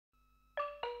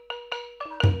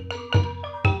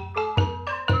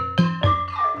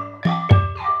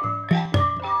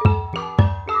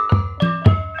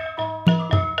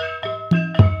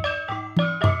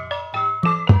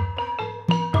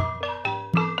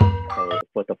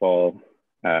first of all,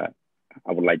 I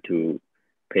would like to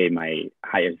pay my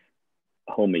highest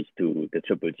homage to the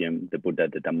Triple Gem, the Buddha,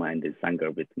 the Dhamma, and the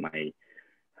Sangha with my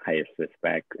highest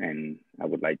respect. And I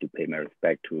would like to pay my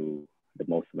respect to the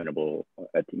most venerable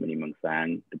Atimani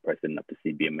Mangsang, the president of the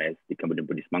CBMS, the Cambodian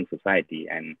Buddhist Monk Society,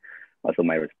 and also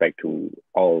my respect to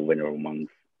all venerable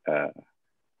monks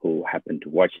who happen to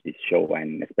watch this show,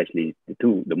 and especially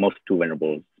the most two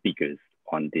venerable speakers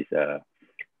on this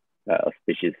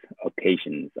auspicious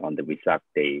occasions on the Visakha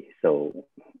day. So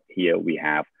here we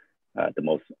have the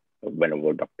most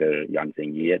venerable Dr. Yan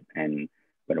Seng Yet and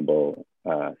venerable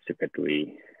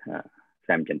Secretary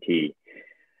Sam Chanti.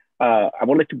 I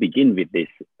would like to begin with this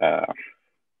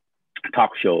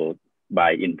talk show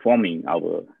by informing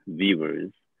our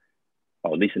viewers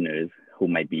or listeners who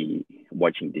might be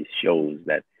watching these shows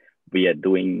that we are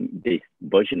doing this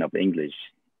version of English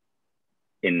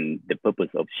in the purpose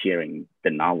of sharing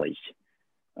the knowledge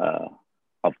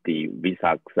of the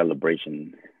Visakha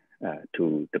celebration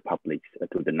to the public,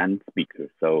 to the non-speakers.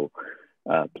 So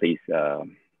please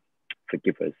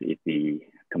forgive us if we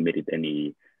committed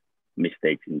any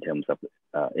mistakes in terms of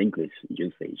English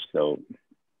usage. So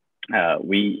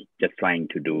we just trying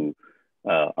to do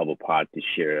our part to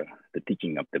share the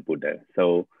teaching of the Buddha.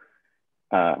 So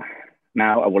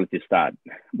now I wanted to start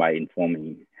by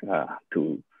informing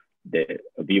to the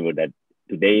viewer that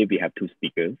today we have two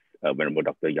speakers, Venerable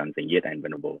Dr. Yan Seng Yet and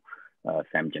Venerable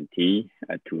Sam Chanti,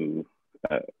 to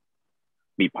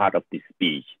be part of this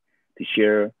speech, to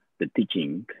share the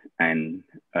teaching and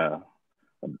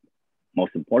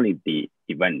most importantly, the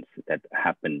events that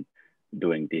happened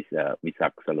during this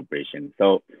Visakha celebration.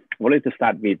 So I wanted to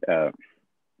start with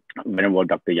Venerable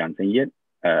Dr. Yan Seng Yet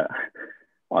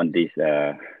on this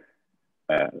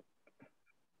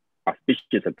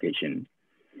auspicious occasion.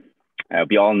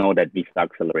 We all know that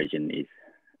Visakha celebration is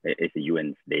a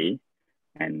UN's day,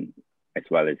 and as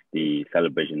well as the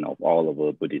celebration of all of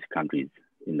the Buddhist countries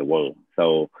in the world.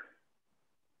 So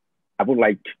I would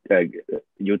like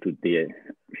you to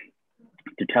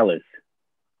tell us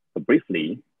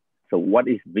briefly, so what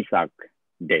is Visakha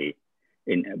Day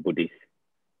in a Buddhist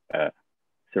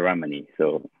ceremony?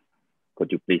 So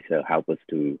could you please help us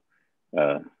to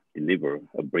deliver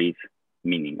a brief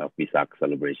meaning of Visakha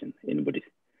celebration in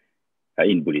Buddhism?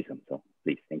 So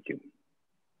please, thank you.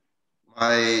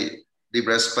 My deep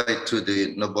respect to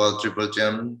the Noble Triple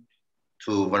Gem,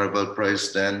 to Venerable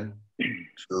President,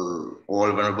 to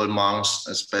all Venerable monks,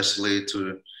 especially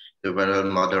to the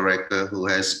Venerable Moderator who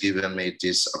has given me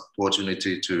this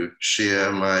opportunity to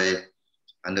share my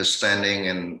understanding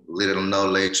and little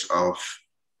knowledge of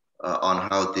on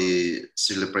how the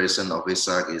celebration of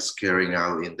Visakha is carrying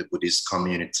out in the Buddhist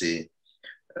community.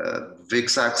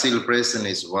 Visakha celebration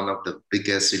is one of the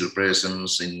biggest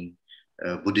celebrations in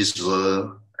Buddhist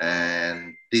world,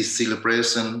 and this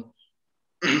celebration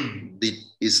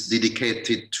is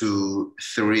dedicated to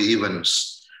three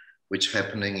events which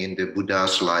happening in the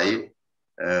Buddha's life.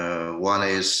 One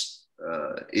is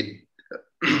it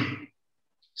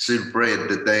celebrate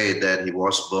the day that he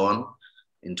was born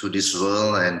into this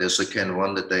world, and the second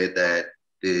one, the day that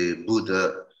the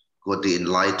Buddha got the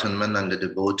enlightenment under the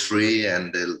Bodhi tree,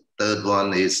 and the third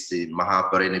one is the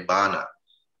Mahaparinibbana,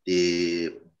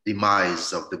 the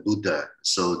demise of the Buddha.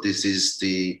 So this is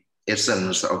the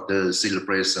essence of the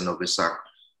celebration of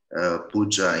Visakha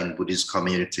Puja in Buddhist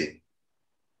community.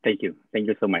 Thank you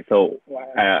so much. So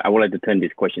I would like to turn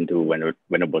this question to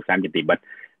Venerable Sam Chanti, but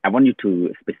I want you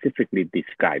to specifically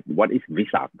describe what is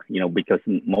Visakha, because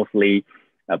mostly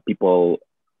people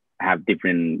have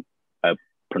different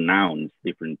pronouns,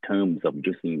 different terms of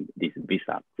using this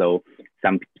Visakha. So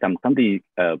some countries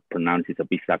pronounce it a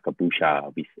Visakha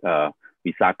Puja,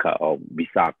 Visakha or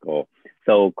Visakha.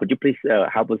 So could you please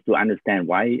help us to understand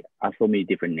why are so many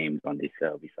different names on this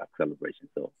Visakha celebration?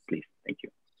 So please, thank you.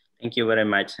 Thank you very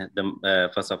much.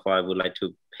 First of all, I would like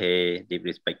to pay deep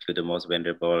respect to the most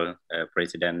venerable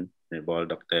President, Venerable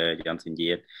Dr. Yan Seng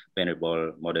Yet,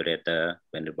 Venerable Moderator,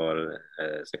 Venerable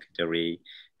Secretary,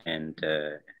 and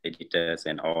editors,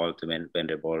 and all the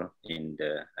venerable in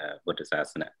the Buddha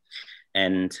Sasana.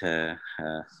 And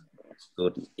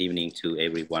good evening to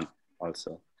everyone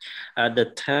also.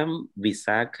 The term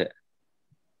Visakha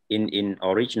in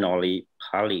originally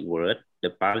Pali word,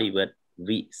 the Pali word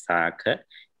Visakha,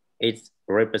 it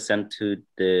represents to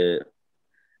the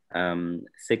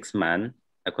 6 months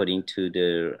according to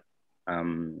the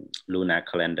lunar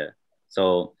calendar.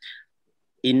 So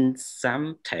in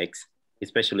some texts,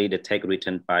 especially the text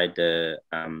written by the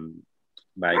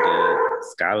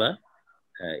scholar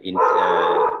in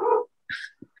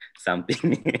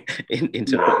something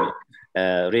interrupt me.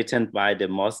 written by the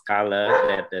most scholar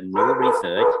that the new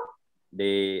research,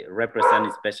 they represent,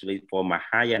 especially for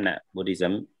Mahayana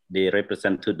Buddhism, they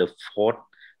represent to the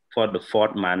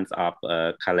fourth month of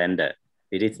calendar.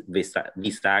 It is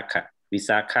Visakha.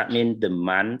 Visakha means the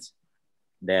month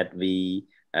that we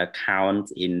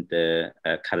count in the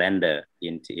calendar,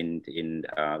 in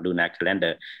lunar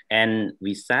calendar. And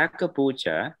Visakha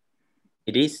Puja,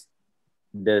 it is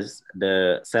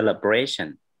the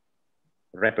celebration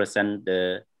represent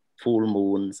the full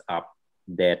moons of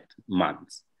that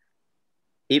month.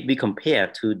 If we compare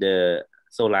to the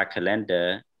solar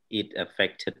calendar, it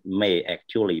affected May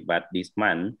actually, but this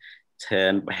month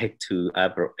turned back to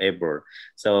April.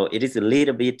 So it is a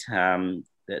little bit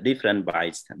different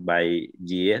by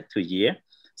year to year.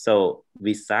 So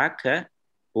Visakha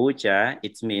Puja,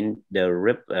 it means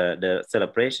the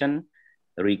celebration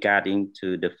regarding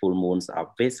to the full moons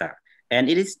of Vesak. And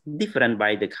it is different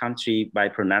by the country by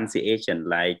pronunciation.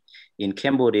 Like in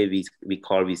Cambodia, we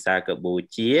call Visakha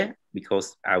Bochia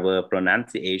because our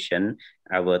pronunciation,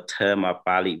 our term of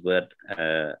Pali word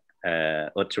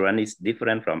utterance is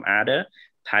different from other.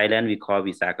 Thailand, we call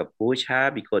Visakha Puja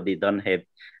because they don't have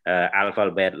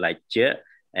alphabet like J.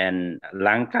 And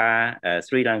Lanka,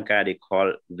 Sri Lanka, they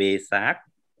call Vesak,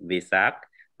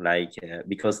 like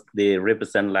because they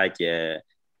represent like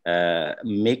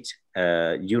mixed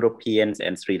Europeans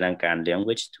and Sri Lankan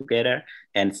language together.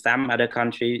 And some other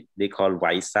country they call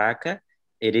Visakha.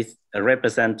 It is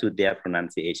represent to their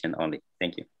pronunciation only.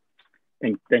 Thank you.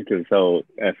 Thank you. So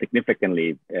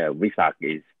significantly, Visakha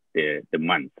is the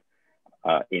month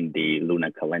in the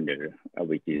lunar calendar,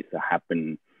 which is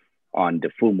happen on the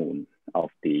full moon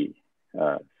of the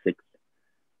sixth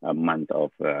month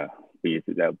of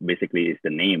basically is the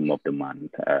name of the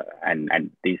month,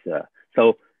 and this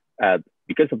so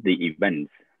because of the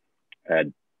events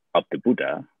of the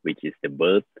Buddha, which is the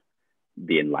birth,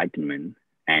 the enlightenment,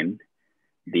 and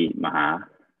the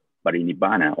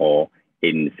Mahaparinibbana, or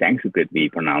in Sanskrit we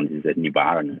pronounce it as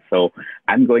Nibbana. So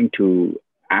I'm going to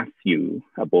ask you,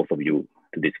 both of you,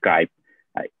 to describe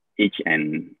each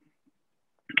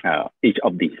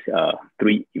of these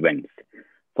three events.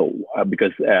 So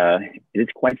because it is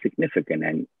quite significant,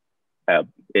 and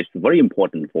it's very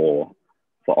important for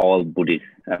all Buddhist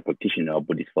practitioners or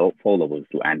Buddhist followers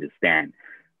to understand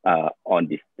on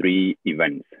these three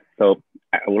events. So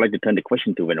I would like to turn the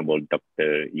question to Venerable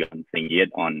Dr. Yon Seng Yet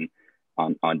on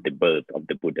the birth of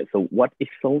the Buddha. So what is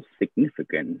so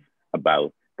significant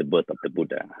about the birth of the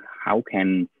Buddha? How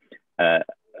can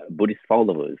Buddhist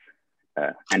followers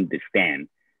understand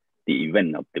the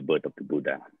event of the birth of the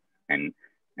Buddha and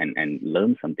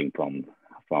learn something from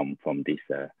this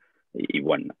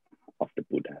event of the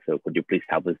Buddha? So could you please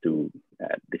help us to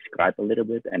describe a little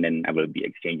bit, and then I will be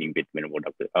exchanging with Venerable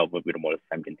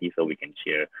Samyanti so we can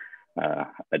share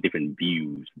different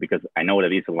views, because I know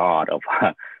there is a lot of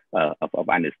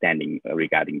understanding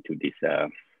regarding to this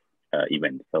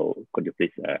event. So could you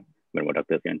please, Venerable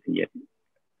Dr. Samyanti,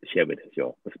 share with us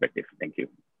your perspective? Thank you.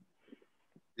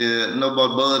 The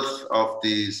noble birth of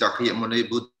the Sakyamuni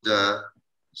Buddha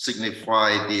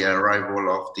signify the arrival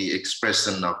of the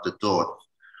expression of the thought.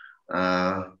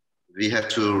 We have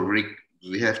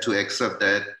to accept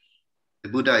that the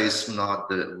Buddha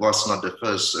was not the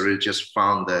first religious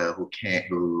founder who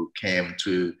came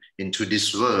into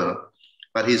this world,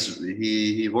 but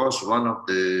he was one of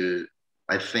the,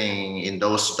 I think in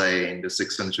those days, in the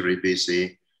 6th century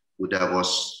BC, Buddha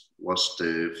was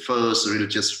the first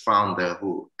religious founder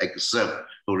who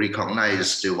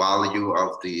recognized the value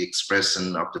of the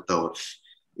expression of the thought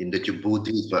in the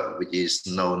Buddhism, which is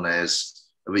known as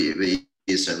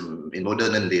in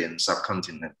modern Indian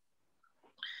subcontinent.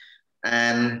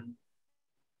 And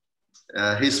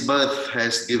his birth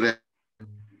has given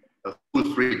a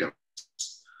full freedom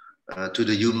to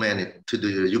the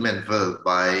human world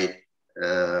by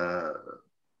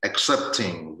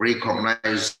accepting,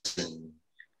 recognizing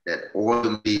that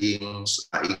all beings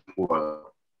are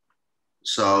equal.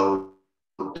 So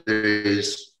there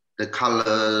is the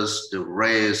colors, the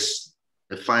race,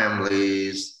 the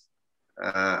families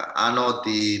are not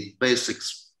the basic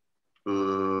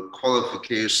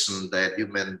qualification that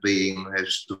human being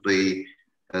has to be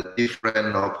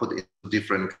different or put into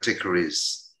different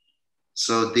categories.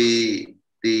 So the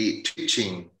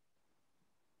teaching.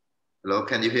 Hello,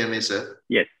 can you hear me, sir?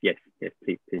 Yes.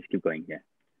 Please keep going. Yeah.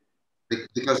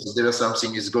 Because there is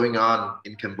something is going on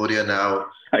in Cambodia now.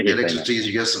 Yes, the electricity is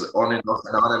just on and off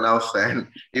and on and off. And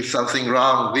if something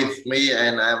wrong with me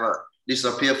and I'm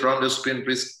disappear from the screen,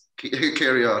 please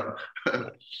carry on.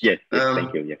 Yes,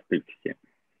 thank you. Yes, please. Yeah.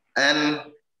 And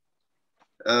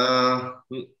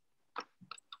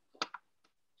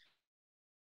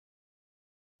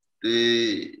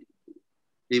he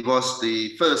was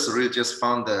the first religious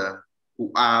founder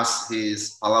who asked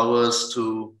his followers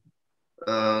who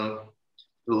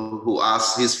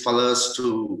asked his followers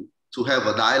to have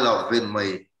a dialogue with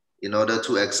me in order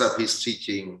to accept his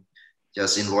teaching.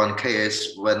 Just in one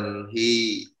case, when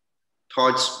he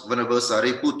touched Venerable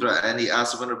Sariputra and he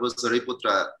asked Venerable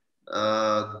Sariputra,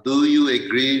 do you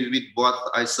agree with what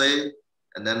I say?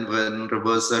 And then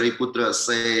Venerable Sariputra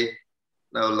say,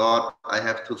 no, Lord, I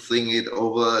have to think it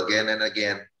over again and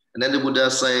again. And then the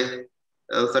Buddha say,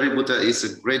 Sariputra is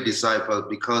a great disciple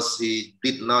because he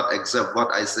did not accept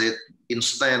what I said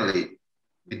instantly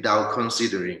without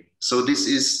considering. So this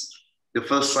is the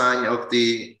first sign of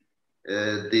the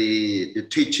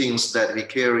teachings that he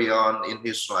carry on in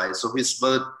his life. So his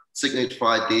birth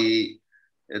signified the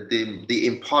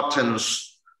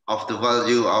importance of the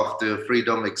value of the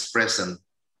freedom expression.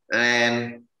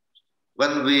 And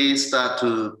when we start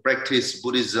to practice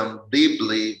Buddhism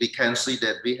deeply, we can see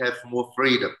that we have more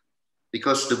freedom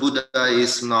because the Buddha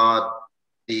is not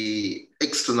the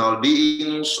external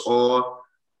beings or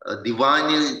a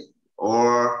divine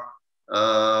or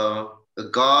a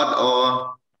God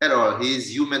or at all. He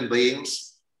is human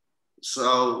beings.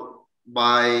 So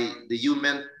by the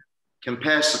human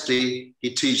capacity,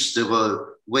 he teaches the world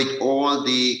with all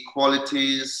the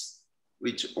qualities,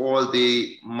 which all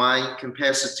the mind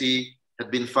capacity had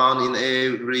been found in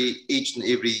each and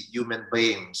every human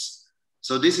beings.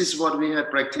 So this is what we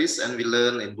have practiced and we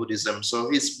learn in Buddhism. So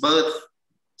his birth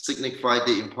signified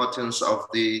the importance of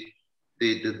the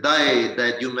day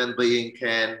that human being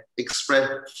can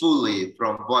express fully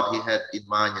from what he had in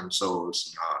mind and souls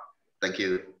and heart. Thank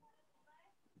you.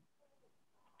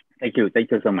 Thank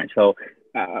you so much. So,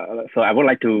 so I would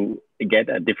like to get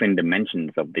different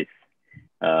dimensions of this,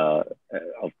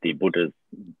 of the Buddha's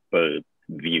birth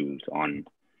views on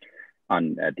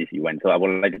this event. So I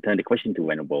would like to turn the question to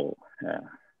Venerable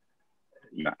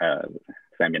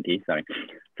Samyanti. Sorry.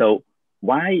 So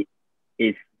why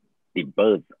is the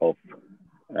birth of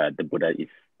the Buddha is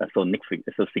so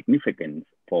significant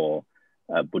for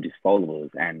Buddhist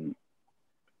followers and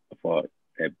for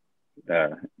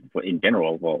in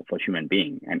general for human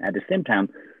beings? And at the same time,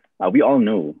 we all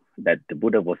know that the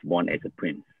Buddha was born as a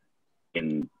prince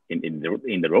in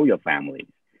the royal family,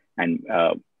 and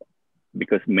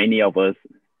because many of us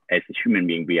as a human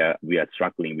being, we are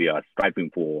struggling, we are striving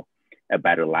for a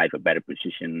better life, a better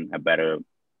position, a better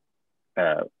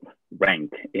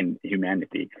rank in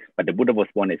humanity. But the Buddha was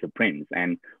born as a prince,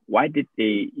 and why did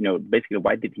he, basically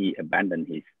why did he abandon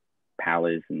his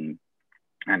palace and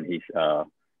his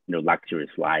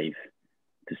luxurious life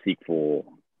to seek for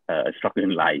a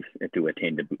struggling life to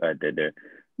attain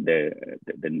the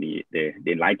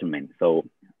enlightenment? So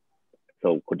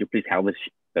could you please help us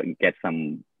get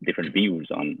some different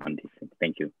views on this?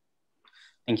 Thank you.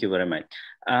 Thank you very much.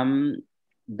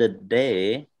 The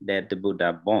day that the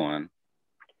Buddha born,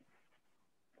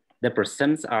 the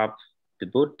presence of the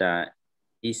Buddha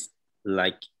is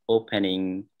like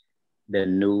opening the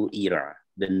new era,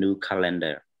 the new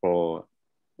calendar for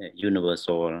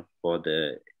universal, for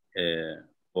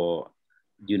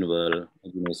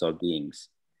universal beings.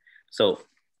 So,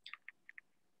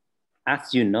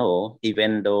 as you know,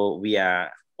 even though we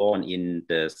are born in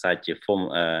such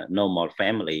a normal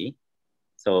family,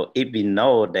 so if we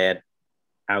know that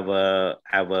our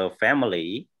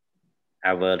family,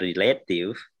 our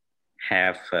relative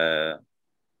have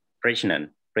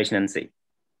pregnancy,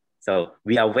 so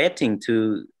we are waiting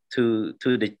to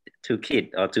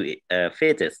kid or to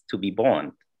fetus to be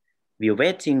born. We are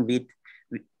waiting with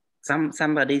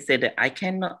somebody said that I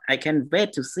can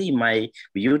wait to see my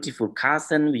beautiful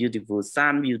cousin, beautiful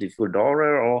son, beautiful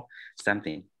daughter, or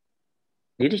something.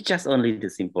 It is just only the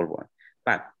simple one.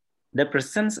 But the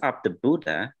presence of the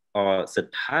Buddha or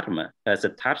Siddhartha,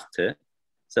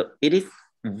 so it is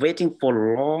waiting for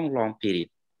long period.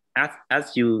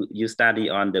 As you study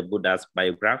on the Buddha's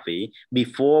biography,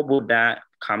 before Buddha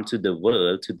come to the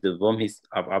world, to the womb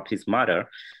of his mother,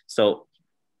 so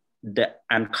the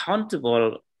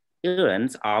uncountable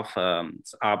eons of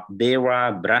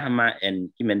Deva, Brahma,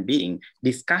 and human being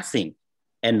discussing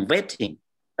and waiting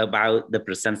about the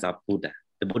presence of Buddha.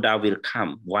 The Buddha will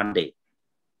come one day.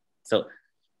 So,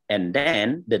 and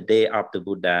then the day of the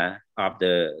Buddha, of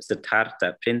the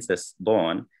Siddhartha princess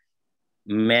born,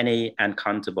 many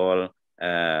uncountable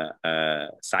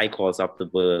cycles of the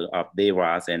world of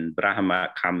Devas and Brahma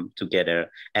come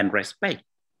together and respect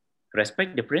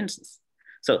the princess.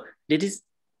 So this is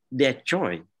their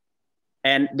joy.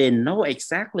 And they know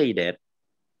exactly that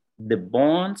the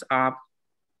bonds of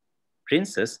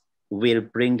princess will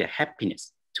bring the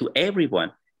happiness to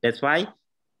everyone. That's why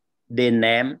they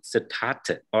named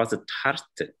Siddhartha or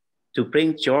Siddhartha to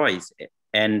bring joy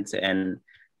and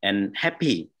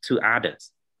happy to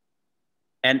others.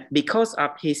 And because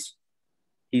of his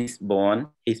born,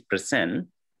 his present,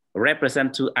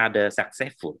 represent to others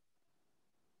successful,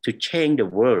 to change the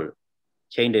world,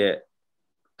 change the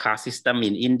caste system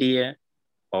in India,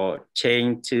 or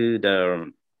change to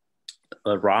the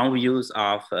wrong views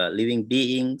of living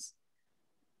beings.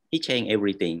 He changed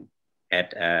everything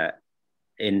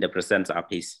in the presence of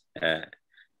his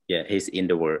in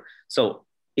the world. So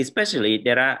especially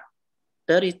there are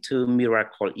 32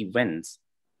 miracle events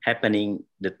happening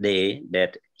the day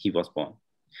that he was born.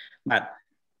 But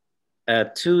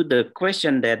to the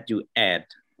question that you add,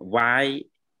 why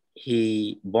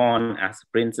he born as a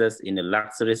princess in a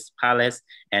luxurious palace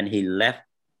and he left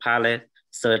palace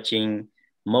searching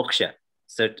moksha,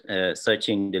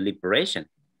 searching the liberation.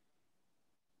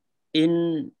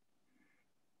 In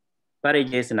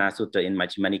Pariyesana Sutta in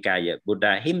Majjhima Nikaya,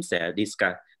 Buddha himself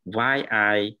discussed why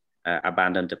I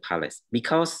abandoned the palace.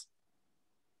 Because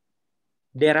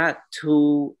there are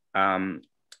two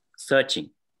searching,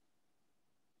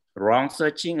 wrong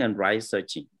searching and right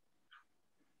searching.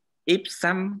 If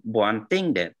someone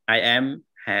think that I am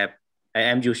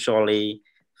usually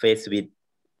faced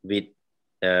with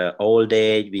old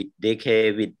age, with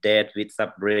decay, with death, with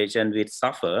separation, with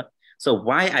suffer. So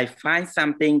why I find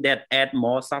something that add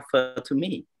more suffer to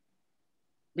me?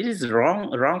 This is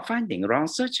wrong finding, wrong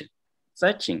searching.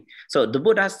 So the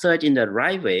Buddha search in the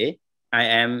right way. I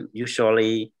am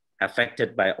usually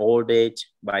affected by old age,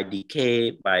 by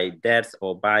decay, by death,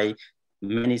 or by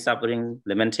many suffering,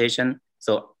 lamentation.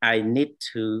 So I need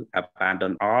to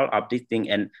abandon all of these things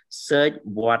and search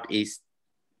what is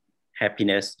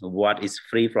happiness, what is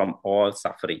free from all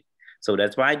suffering. So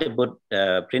that's why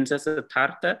the Princess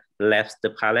Siddhartha left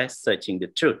the palace searching the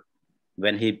truth.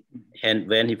 When he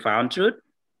found truth,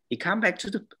 he come back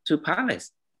to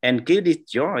palace and give this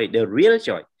joy, the real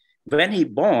joy. When he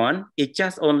born, it's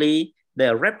just only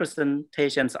the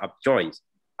representations of joy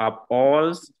of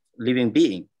all living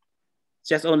beings.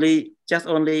 Just only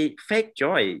fake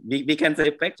joy. We can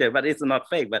say fake joy, but it's not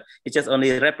fake, but it's just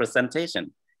only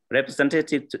representation.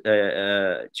 Representative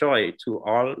joy to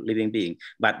all living beings.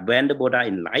 But when the Buddha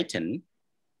enlightened,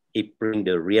 he bring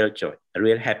the real joy,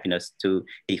 real happiness to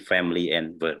his family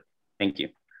and world. Thank you.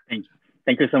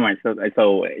 Thank you so much.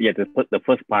 So yeah, the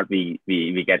first part we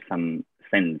get some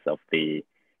sense of the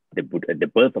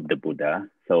birth of the Buddha.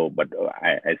 So, but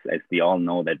as we all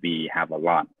know that we have a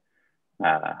lot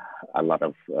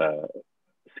of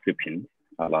descriptions,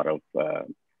 a lot of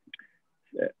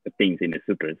things in the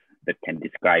sutras that can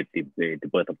describe the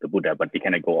birth of the Buddha, but we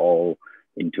cannot go all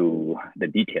into the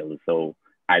details. So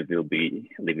I will be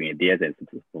leaving it there.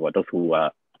 For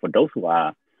those who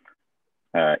are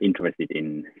interested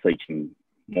in searching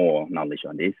more knowledge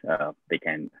on this, they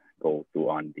can go to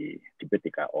on the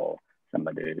Tipitaka or some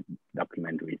other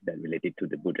documentaries that related to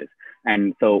the Buddhas.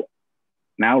 And so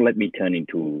now let me turn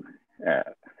into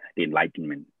the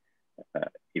enlightenment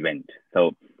event.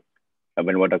 So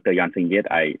when Dr. Yansin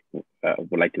Yet, I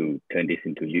would like to turn this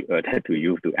into you to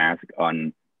you to ask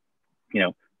on,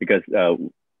 because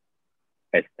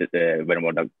as the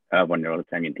Venerable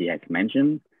Samyanti has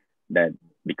mentioned, that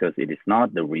because it is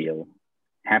not the real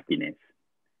happiness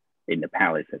in the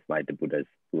palace, that's why the Buddhas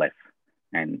left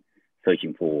and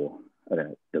searching for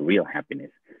the real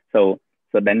happiness. So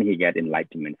then he get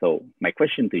enlightenment. So my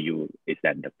question to you is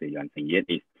that, Dr. Yansin Yet,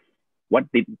 is what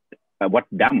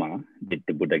Dhamma did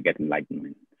the Buddha get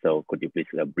enlightenment? So could you please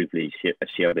briefly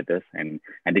share with us? And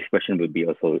this question will be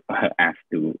also asked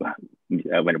to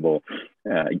Venerable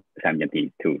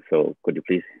Samyanti too. So could you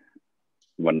please,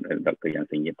 Dr.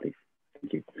 Yansin Yet, please?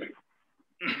 Thank you.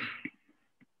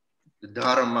 The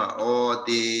Dharma, or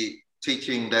the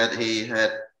teaching that he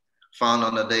had found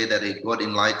on the day that he got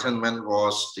enlightenment,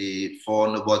 was the Four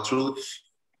Noble Truths,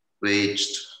 which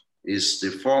is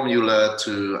the formula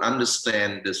to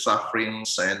understand the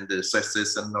sufferings and the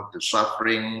cessation of the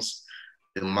sufferings,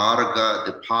 the marga,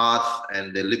 the path,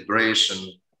 and the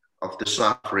liberation of the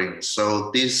suffering. So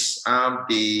these are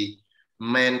the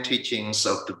main teachings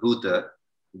of the Buddha,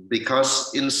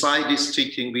 because inside this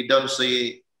teaching, we don't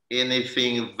see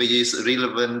anything which is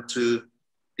relevant to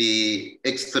the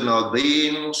external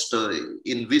beings, the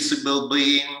invisible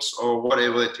beings, or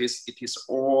whatever it is. It is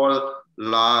all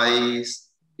lies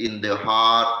in the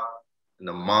heart, in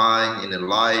the mind, in the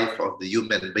life of the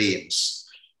human beings.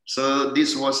 So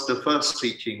this was the first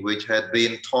teaching which had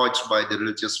been taught by the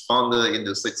religious founder in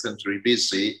the 6th century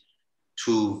BC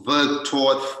to work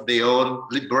towards their own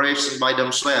liberation by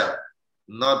themselves,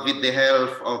 not with the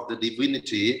help of the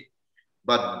divinity,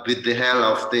 but with the help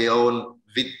of their own,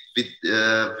 with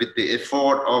the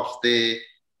effort of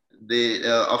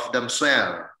of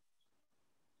themselves.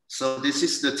 So this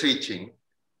is the teaching.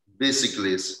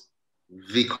 Basically,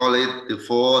 we call it the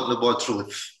Four Noble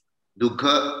Truths: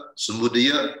 Dukkha,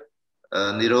 Samudaya,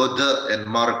 Nirodha, and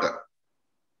Marga.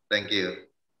 Thank you.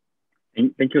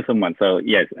 Thank you so much. So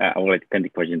yes, I would like to turn the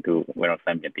question to Venerable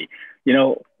Samyati. You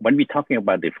know, when we're talking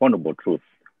about the Four Noble Truths,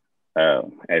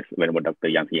 as Venerable Dr.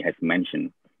 Yansi has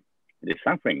mentioned, the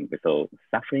suffering. So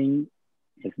suffering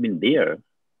has been there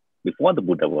before the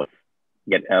Buddha was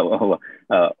get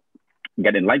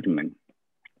enlightenment.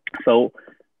 So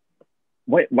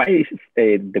why is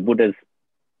the Buddha's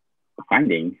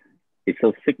finding is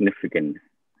so significant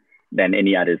than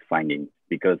any other's finding?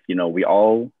 Because we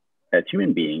all as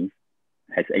human beings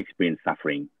has experienced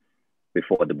suffering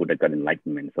before the Buddha got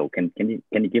enlightenment. So can you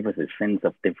give us a sense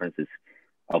of differences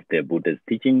of the Buddha's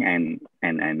teaching and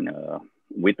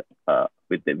with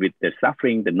the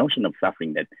suffering, the notion of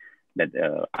suffering that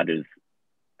others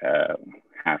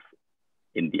have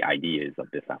in the ideas of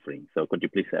the suffering? So could you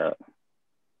please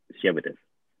share with us?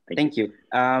 Thank you.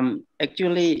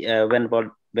 Actually,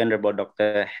 Venerable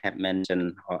Doctor has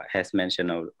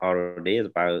mentioned already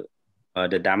about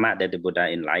the Dhamma that the Buddha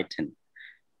enlightened.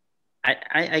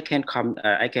 I can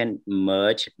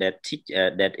merge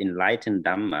that enlightened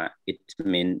Dhamma. It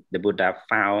means the Buddha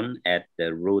found at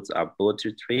the roots of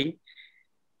Bodhi tree.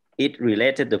 It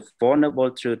related the Four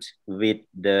Noble Truths with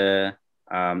the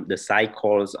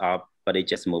cycles of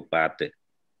Parijjasamuppada.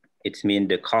 It means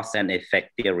the cause and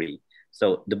effect theory.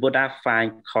 So the Buddha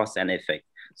find cause and effect.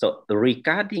 So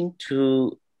regarding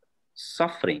to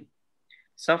suffering,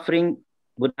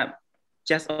 Buddha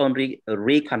just only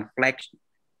reconflict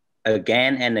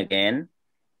again and again,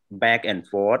 back and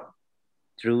forth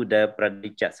through the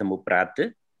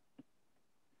Parijjasamuppada,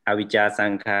 Avijja,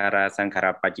 Sankhara,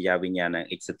 Sankhara, Paccaya, Vijnana,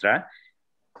 etc.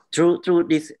 Through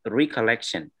this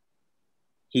recollection,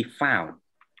 he found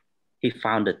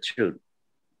the truth.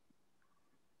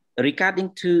 Regarding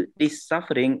to this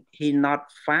suffering, he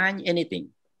not find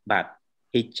anything, but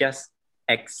he just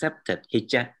accepted, he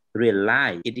just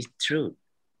realized it is true.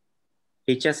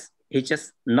 He just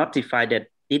notified that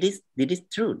it is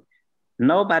true.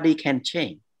 Nobody can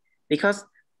change because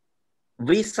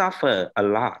we suffer a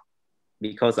lot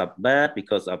because of birth,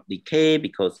 because of decay,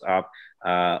 because of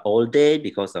old age,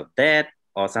 because of death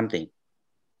or something.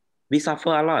 We suffer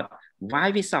a lot.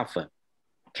 Why we suffer?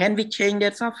 Can we change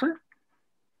that suffer?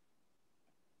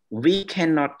 We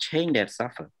cannot change that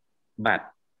suffer, but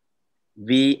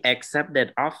we accept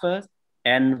that offer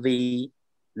and we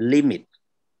limit.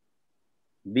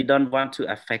 We don't want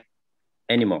to affect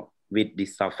anymore with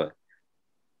this suffer.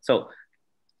 So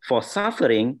for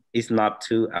suffering is not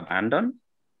to abandon,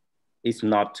 it's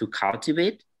not to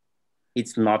cultivate,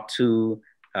 it's not to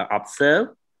observe,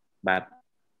 but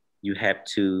you have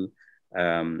to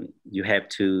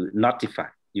notify,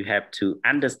 you have to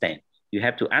understand. You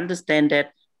have to understand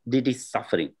that this is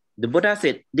suffering. The Buddha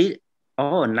said,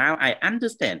 now I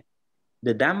understand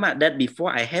the Dhamma that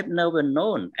before I have never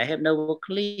known, I have never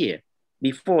clear.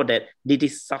 Before that, this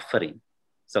is suffering.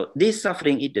 So this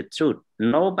suffering is the truth.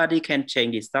 Nobody can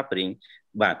change this suffering,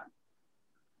 but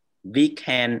we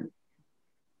can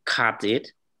cut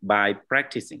it by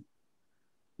practicing,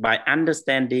 by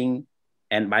understanding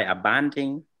and by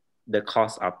abandoning the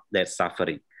cause of that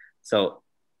suffering. So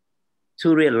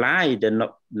to realize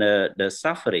the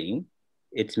suffering,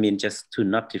 it means just to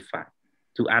notify,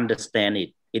 to understand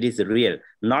it. It is real,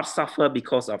 not suffer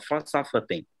because of suffer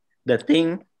thing. The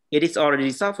thing, it is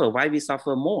already suffer. Why we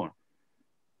suffer more?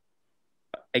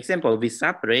 Example, with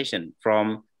separation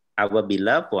from our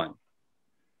beloved one.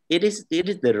 It is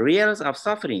the real of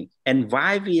suffering. And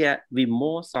why we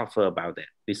more suffer about that?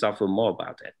 We suffer more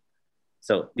about that.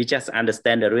 So we just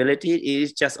understand the reality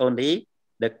is just only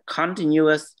the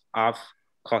continuous of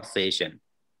causation.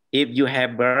 If you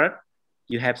have birth,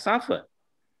 you have suffer.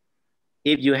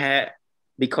 If you have,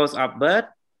 because of birth,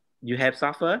 you have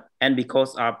suffer, and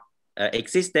because of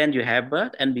existence, you have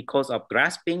birth, and because of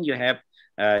grasping, you have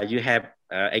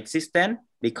existence.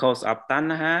 Because of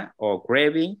tanha or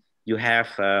craving, you have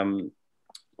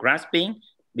grasping.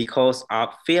 Because of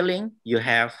feeling, you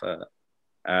have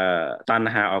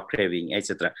tanha or craving,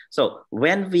 etc. So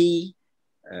when we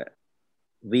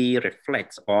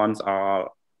reflect on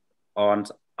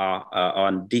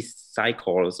these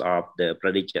cycles of the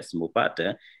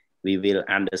Parijjasamuppada, we will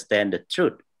understand the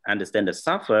truth, understand the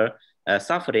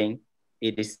suffering.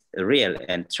 It is real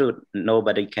and truth.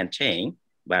 Nobody can change,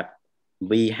 but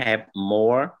we have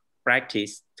more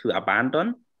practice to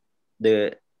abandon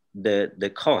the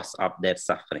cause of that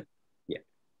suffering. Yeah.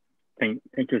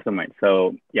 Thank you so much.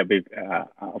 So yeah,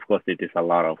 of course, it is a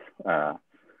lot of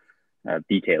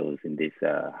details in this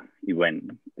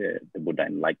event, the Buddha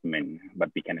enlightenment, but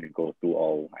we cannot go through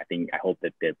all. I hope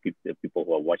that the people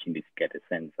who are watching this get a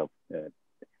sense of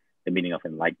the meaning of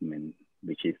enlightenment,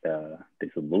 which is the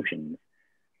solutions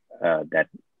that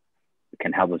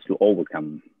can help us to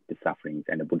overcome the sufferings.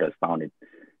 And the Buddha found it.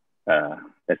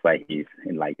 That's why he's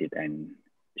enlightened and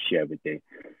share with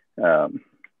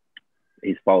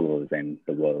his followers and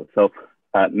the world. So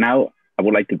now I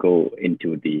would like to go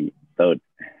into the third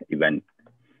event,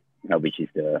 which is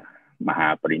the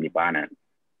Mahaparinibbana.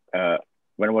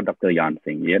 Whenever Dr. Yan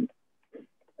saying it,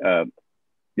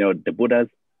 the Buddha's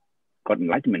got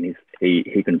enlightenment.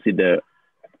 We consider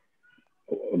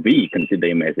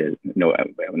him as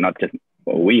not just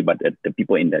we, but the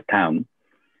people in the town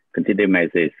consider him as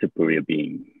a superior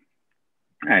being,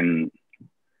 and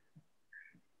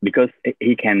because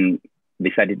he can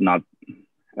decided not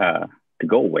to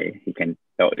go away, he can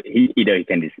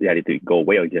decide to go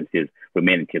away or just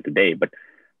remain until today. But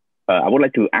I would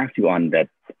like to ask you on that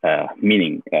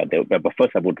meaning. But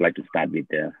first, I would like to start with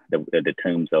the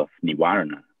terms of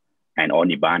Nivarana or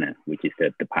Nibbana, which is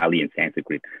the Pali and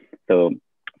Sanskrit. So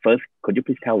first, could you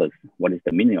please tell us what is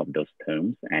the meaning of those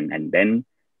terms, and then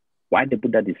why the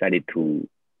Buddha decided to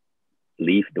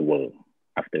leave the world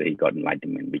after he got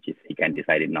enlightenment, which is he can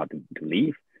decided not to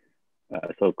leave.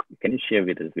 So can you share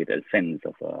with us a sense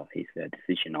of his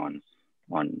decision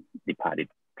on departed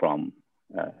from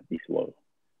this world?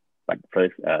 But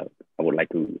first, I would like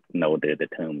to know the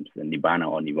terms Nibbana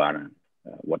or Nirvana.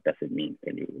 What does it mean?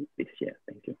 Can you please share?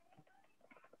 Thank you.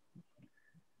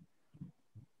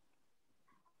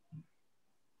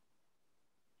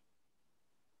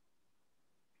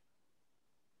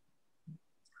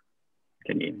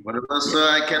 Well, sir,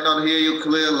 I cannot hear you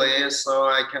clearly, so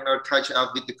I cannot catch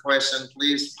up with the question.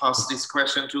 Please pass this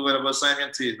question to Venerable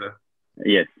Simon T.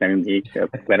 Yes, Simon T.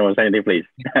 Venerable Simon T, please.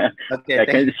 Okay,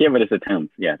 can you share with us the terms?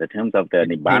 Yeah, the terms of the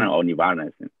Nibbana or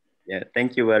Nirvana. Yeah,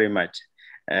 thank you very much.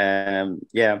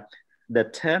 Yeah, the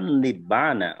term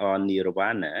Nibbana or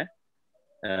Nirvana,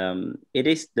 it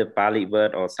is the Pali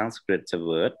word or Sanskrit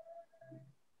word.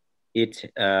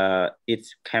 It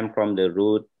came from the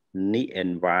root Ni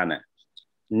and Vana.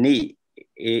 Ni,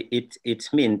 it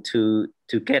means to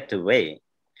get away,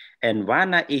 and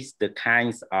Vana is the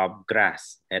kinds of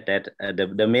grass.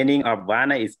 The meaning of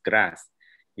Vana is grass,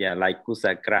 yeah, like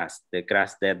Kusa grass, the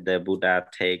grass that the Buddha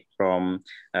take from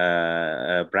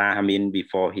Brahmin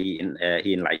before he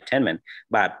enlightenment.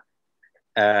 But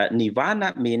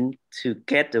Nirvana means to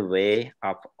get away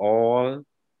of all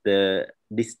the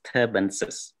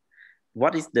disturbances.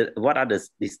 What are the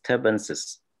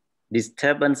disturbances?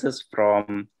 Disturbances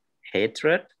from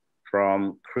hatred,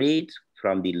 from greed,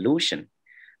 from delusion.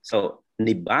 So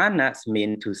Nibbana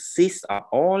means to cease of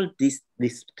all these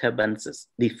disturbances,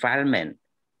 defilement.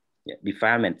 Yeah,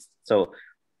 defilements. So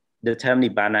the term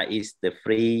Nibbana is the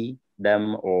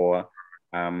freedom or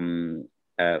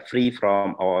free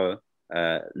from all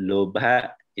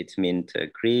lobha. It means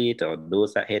greed or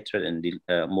dosa, hatred, and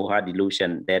moha,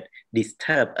 delusion that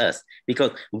disturb us.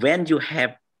 Because when you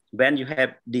have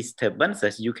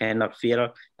disturbances, you cannot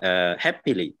feel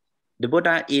happily. The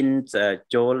Buddha in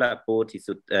Chola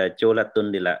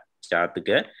Tundila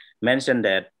Chataka mentioned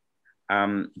that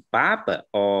Baba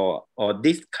or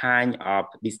this kind of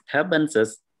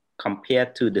disturbances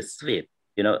compared to the sweat,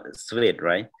 sweat,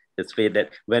 right? The sweat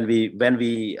that when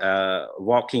we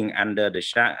walking under the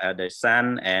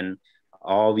sun and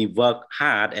or we work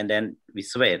hard and then we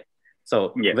sweat.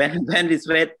 So yeah. when we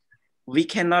sweat, we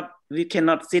cannot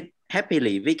sit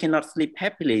happily, we cannot sleep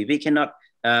happily, we cannot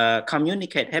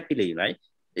communicate happily, right?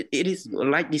 It is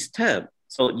like disturbed.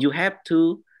 So you have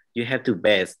to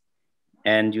bath,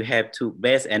 and you have to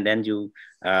bath, and then you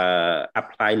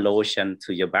apply lotion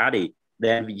to your body.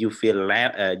 Then you feel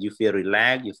relaxed, you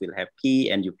feel happy,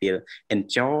 and you feel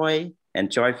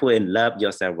joyful, and love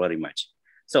yourself very much.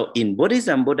 So in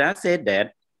Buddhism, Buddha said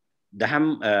that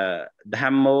Dhammo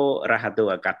Rahato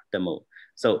Agattamo.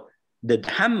 So the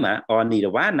Dhamma or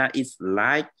Nirvana is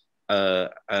like a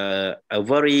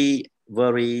very,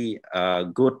 very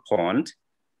good pond,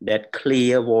 that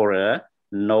clear water,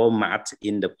 no mud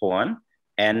in the pond,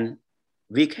 and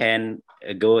we can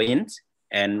go in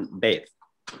and bathe.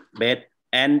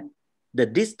 And the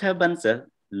disturbances,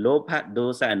 lobha,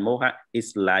 dosa, and moha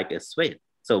is like a sweat.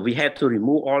 So we have to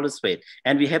remove all the sweat,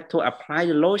 and we have to apply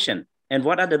the lotion. And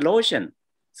what are the lotion?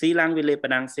 Silang vile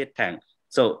padang setang.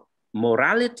 So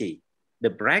morality, the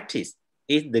practice,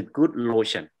 is the good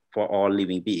lotion for all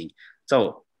living beings.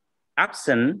 So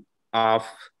absence of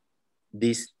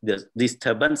these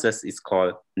disturbances is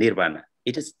called nirvana.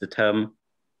 It is the term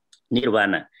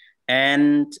nirvana.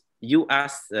 And you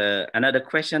asked another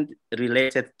question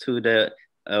related to the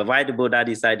why the Buddha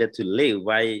decided to live,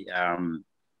 why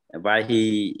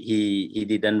he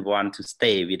didn't want to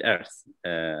stay with us.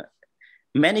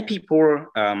 Many people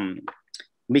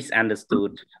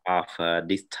misunderstood of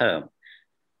this term.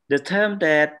 The term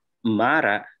that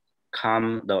Mara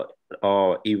come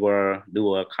or evil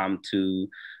doer come to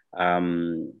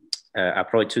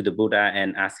approach to the Buddha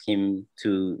and ask him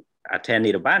to attain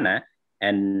nirvana,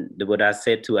 and the Buddha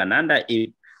said to Ananda, if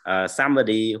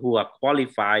somebody who are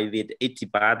qualified with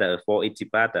Itipada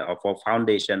or for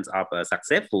foundations of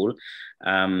successful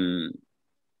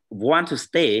want to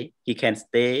stay, he can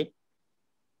stay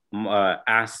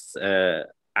as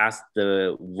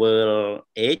the world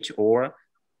age or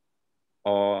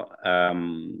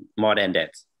more than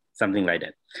that, something like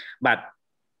that. But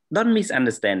don't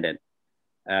misunderstand that.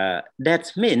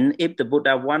 That means if the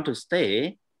Buddha want to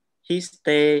stay, he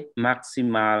stay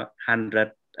maximal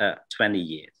 120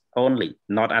 years only,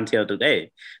 not until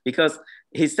today, because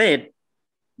he said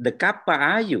the kappa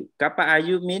ayu. Kappa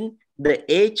ayu means the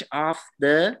age of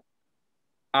the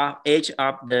lifespan,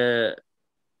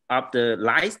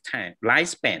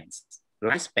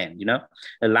 you know,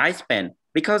 a lifespan,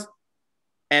 because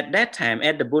at that time,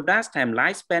 at the Buddha's time,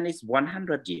 lifespan is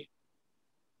 100 years,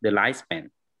 the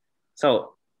lifespan.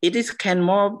 So it is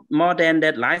more than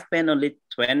that lifespan, only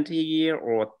 20 years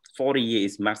or 40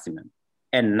 years is maximum.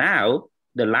 And now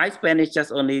the lifespan is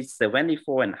just only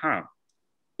 74 and a half.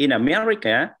 In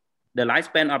America, the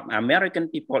lifespan of American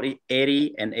people is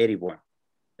 80 and 81.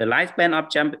 The lifespan of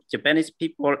Japanese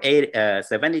people is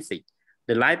 76.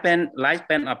 The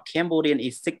lifespan of Cambodian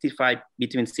is 65,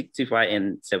 between 65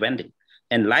 and 70.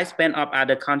 And lifespan of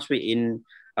other country in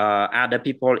other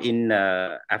people in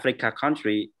Africa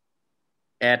country,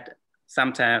 at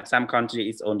some country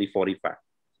is only 45.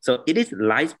 So it is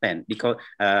lifespan because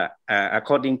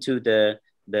according to the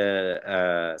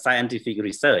scientific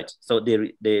research, so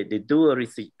they do a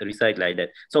research like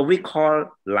that. So we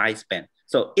call lifespan.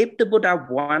 So if the Buddha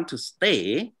want to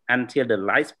stay until the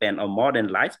lifespan or more than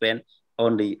lifespan,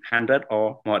 only 100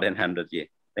 or more than 100 years.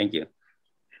 Thank you.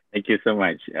 Thank you so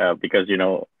much. Because, you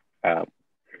know,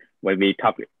 when we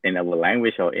talk in our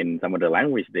language or in some other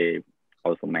language, they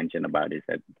also mention about this,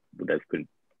 that Buddhas could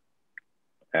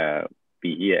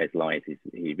be here as long as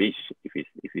he wish, if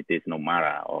it is no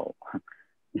Mara or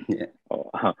Yeah.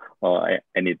 or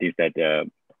anything that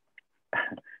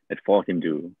that force him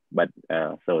to. But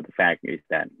so the fact is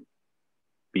that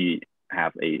we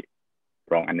have a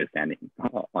wrong understanding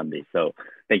on this. So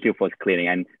thank you for clearing.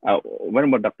 And what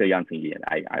about Dr. Yang Singye?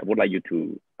 I would like you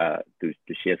to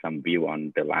share some view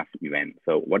on the last event.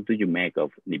 So what do you make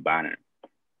of Nibbana?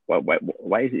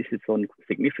 Why is it so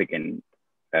significant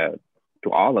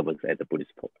to all of us as the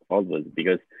Buddhist followers?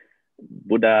 Because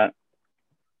Buddha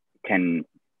can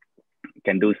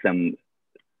do some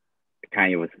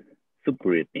kind of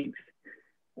superior things,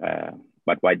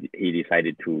 but why he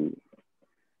decided to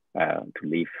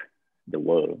leave the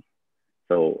world?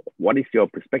 So what is your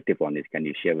perspective on this? Can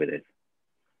you share with us?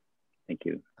 Thank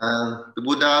you. The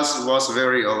Buddha was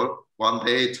very old. One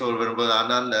day he told Venerable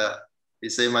Ananda, he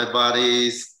said, my body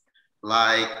is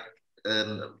like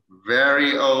a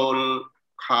very old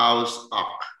cow's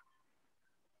ox.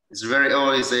 It's very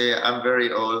old. He said, I'm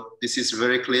very old. This is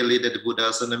very clearly that the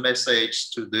Buddha sent a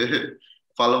message to the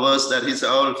followers that he's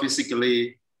old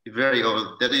physically, very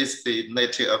old. That is the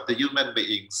nature of the human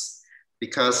beings,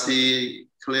 because he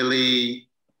clearly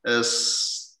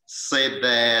said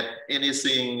that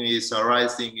anything is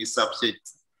arising is subject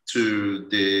to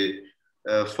the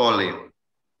falling,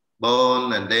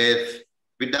 born and death.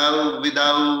 Without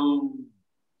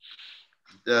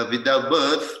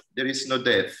birth, there is no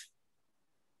death.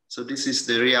 So this is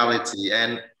the reality.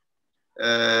 And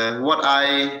what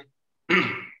I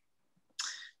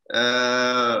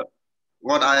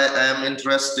am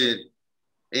interested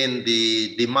in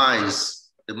the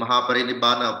demise, the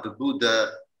Mahaparinibbana of the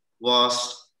Buddha,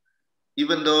 was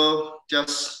even though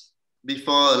just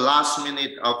before the last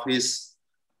minute of his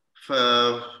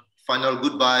final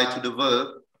goodbye to the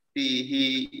world,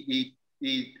 he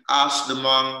asked the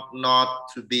monk not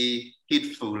to be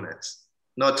heedfulness,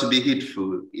 not to be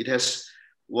heedful.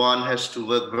 One has to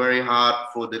work very hard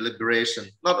for the liberation.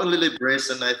 Not only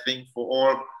liberation, I think, for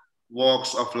all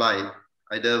walks of life.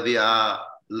 Either we are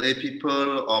lay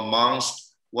people or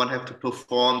monks, one have to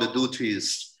perform the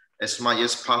duties as much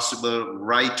as possible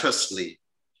righteously.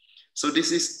 So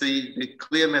this is the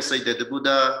clear message that the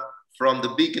Buddha, from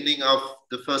the beginning of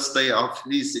the first day of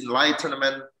his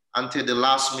enlightenment, until the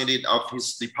last minute of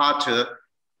his departure,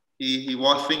 he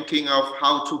was thinking of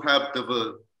how to help the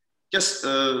world. Just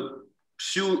a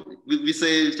few, we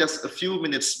say just a few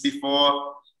minutes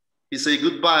before he say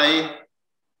goodbye,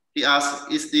 he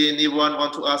asked, is there anyone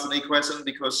want to ask any question,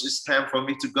 because it's time for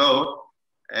me to go.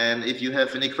 And if you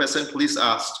have any question, please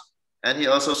ask. And he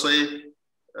also say,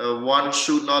 one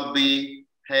should not be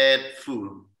head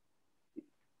full,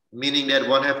 meaning that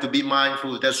one have to be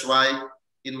mindful. That's why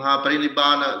in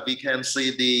Mahaparinibbana, we can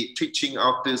see the teaching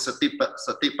of the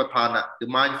Satipatthana, the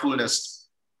mindfulness,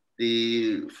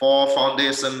 the four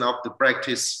foundation of the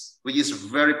practice, which is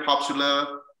very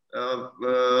popular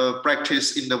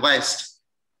practice in the West,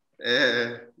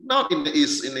 not in the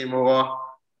East anymore.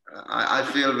 I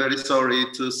feel very sorry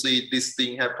to see this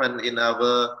thing happen in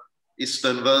our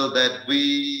Eastern world, that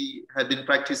we have been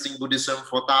practicing Buddhism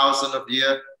for thousands of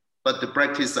years, but the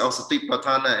practice of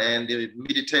Satipatthana and the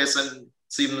meditation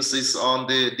seems is on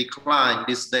the decline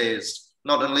these days,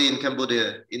 not only in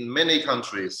Cambodia, in many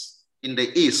countries, in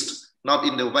the East, not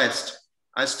in the West.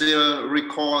 I still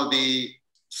recall the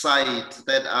site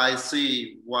that I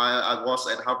see while I was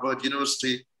at Harvard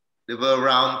University. There were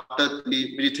around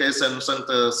 30 meditation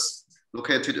centers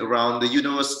located around the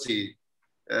university,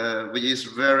 which is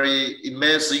very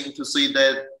amazing to see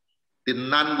that the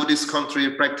non-Buddhist country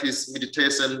practice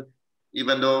meditation,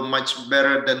 even though much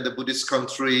better than the Buddhist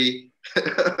country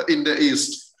in the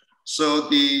East. So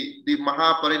the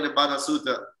Mahaparinibbana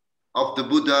Sutta of the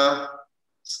Buddha,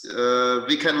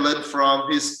 we can learn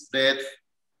from his death.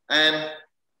 And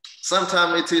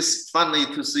sometimes it is funny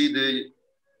to see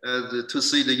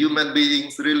the human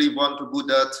beings really want the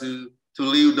Buddha to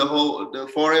live the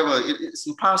forever. It's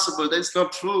impossible. That's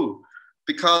not true,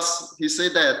 because he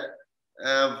said that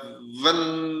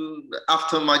when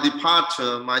after my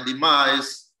departure, my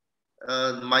demise,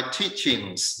 my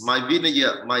teachings, my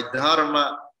vinaya, my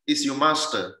dharma is your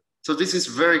master. So this is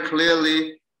very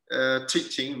clearly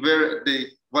teaching,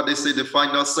 what they say, the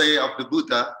final say of the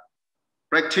Buddha: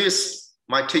 practice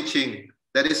my teaching.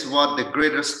 That is what the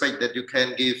great respect that you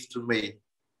can give to me.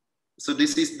 So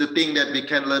this is the thing that we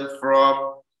can learn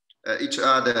from each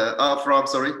other.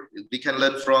 We can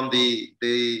learn from the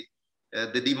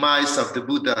demise of the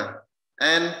Buddha.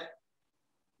 And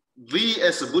we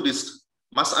as a Buddhist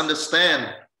must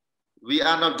understand we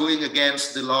are not going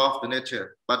against the law of the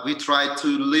nature, but we try to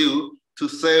live, to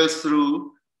sail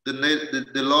through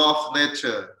the law of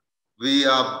nature. We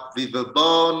were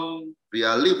born, we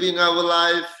are living our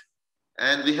life,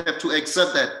 and we have to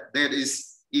accept that there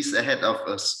is ahead of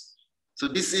us. So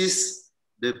this is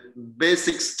the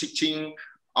basic teaching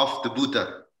of the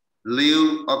Buddha.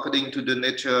 Live according to the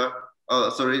nature,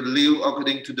 live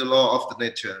according to the law of the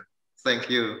nature. Thank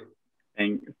you.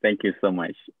 Thank you so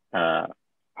much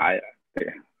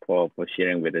for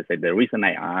sharing with us. The reason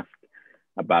I asked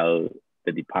about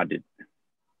the departed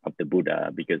of the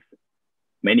Buddha, because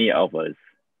many of us,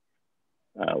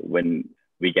 when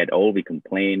we get old, we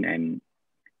complain,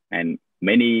 and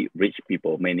many rich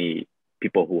people, many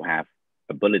people who have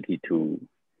ability to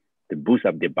boost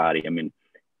up their body, I mean,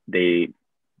 they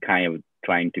kind of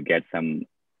trying to get some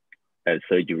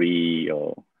surgery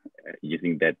or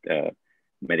using that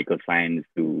medical science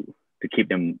to keep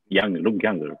them young, look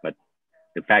younger. But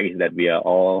the fact is that we are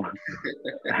all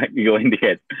going to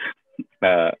get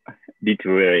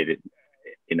deteriorated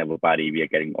in our body. We are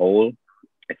getting old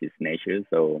as is nature.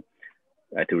 So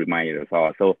to remind us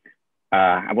all. So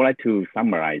I would like to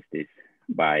summarize this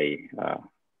by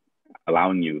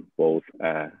allowing you both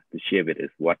to share with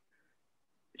us what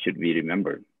should we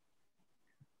remember.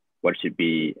 What should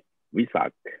be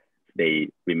Visakha Day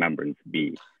remembrance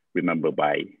be remembered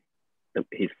by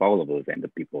his followers and the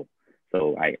people.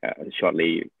 So I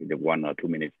shortly, the 1 or 2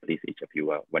 minutes, please, each of you.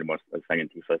 One more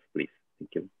second first, please.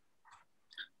 Thank you.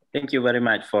 Thank you very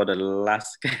much for the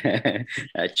last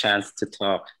chance to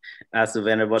talk. As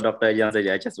Venerable Dr. Jansen,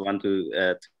 I just want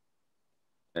to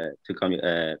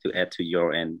add to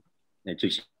your and to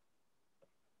say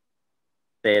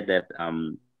that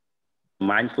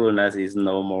mindfulness is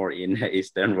no more in the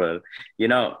Eastern world. You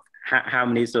know how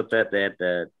many sutta that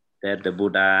the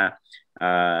Buddha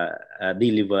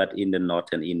delivered in the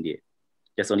northern India?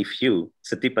 Just only few.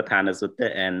 Satipatthana Sutta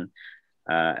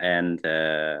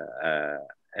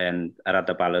and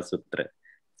Arattapala Sutra.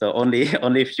 So only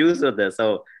few sutta.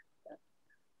 So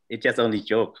it's just only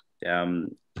joke.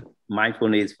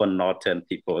 Mindfulness is for northern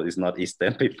people, it's not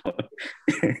Eastern people.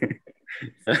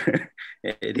 So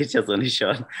it is just only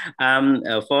short.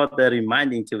 For the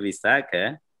reminding to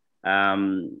Visakha,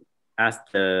 as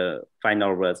the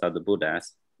final words of the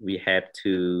Buddhas, we have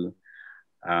to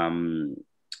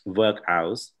work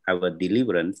out our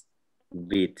deliverance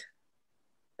with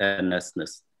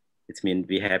earnestness. It means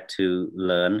we have to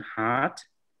learn hard,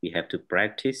 we have to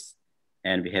practice,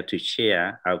 and we have to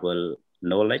share our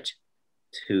knowledge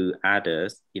to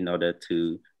others in order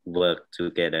to work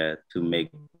together to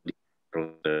make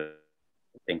progress.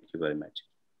 Thank you very much.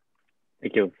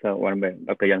 Thank you. So,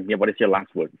 Dr. Young, what is your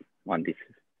last word on this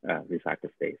Visakha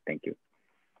Day? Thank you.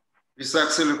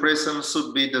 Visakha celebration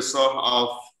should be the source of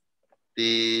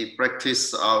the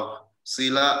practice of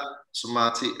Sila,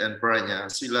 Samadhi, and Prajna.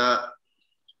 Sila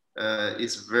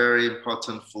is very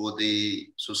important for the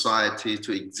society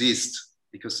to exist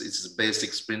because it's a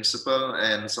basic principle,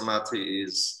 and Samadhi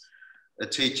is a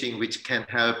teaching which can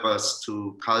help us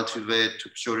to cultivate, to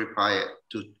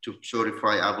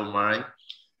purify our mind.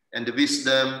 And the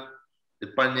wisdom, the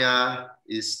Prajna,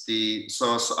 is the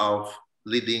source of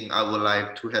leading our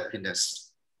life to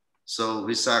happiness. So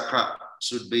Visakha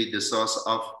should be the source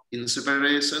of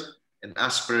inspiration and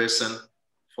aspiration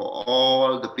for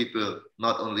all the people,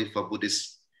 not only for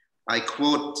Buddhists. I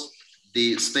quote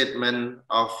the statement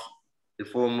of the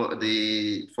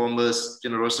former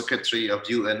General Secretary of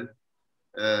UN.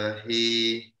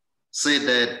 He said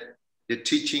that the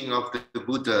teaching of the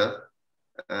Buddha,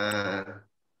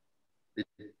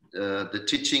 the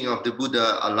teaching of the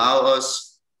Buddha allow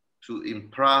us to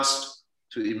embrace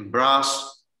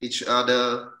each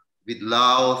other with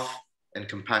love and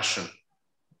compassion.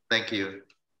 Thank you.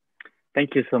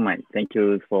 Thank you so much. Thank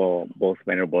you for both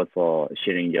Venerables for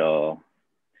sharing your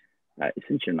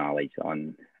essential knowledge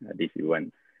on this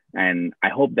event. And I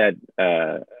hope that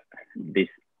this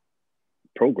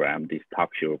program, this talk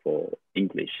show for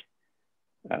English,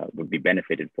 would be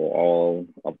benefited for all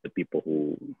of the people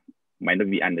who might not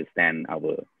be understand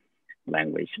our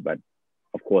language, but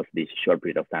of course, this short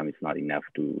period of time is not enough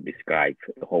to describe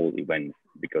the whole event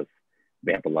because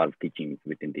we have a lot of teachings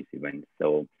within this event.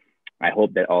 So I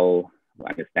hope that all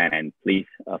understand, and please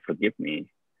forgive me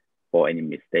for any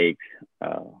mistakes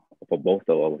for both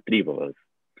of three of us,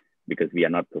 because we are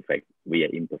not perfect, we are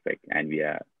imperfect, and we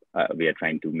are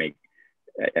trying to make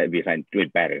we are trying to do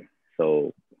it better.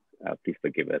 So please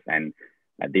forgive us. And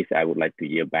at this, I would like to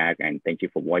yield back and thank you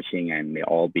for watching. And may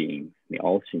all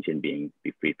sentient beings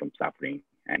be free from suffering.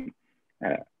 And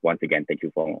once again, thank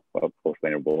you for both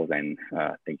Venerables, and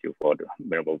thank you for the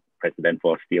Venerable President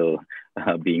for still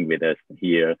being with us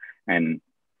here. And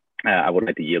I would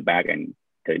like to yield back and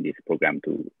turn this program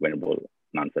to Venerable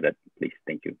Nansadat, please.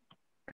 Thank you.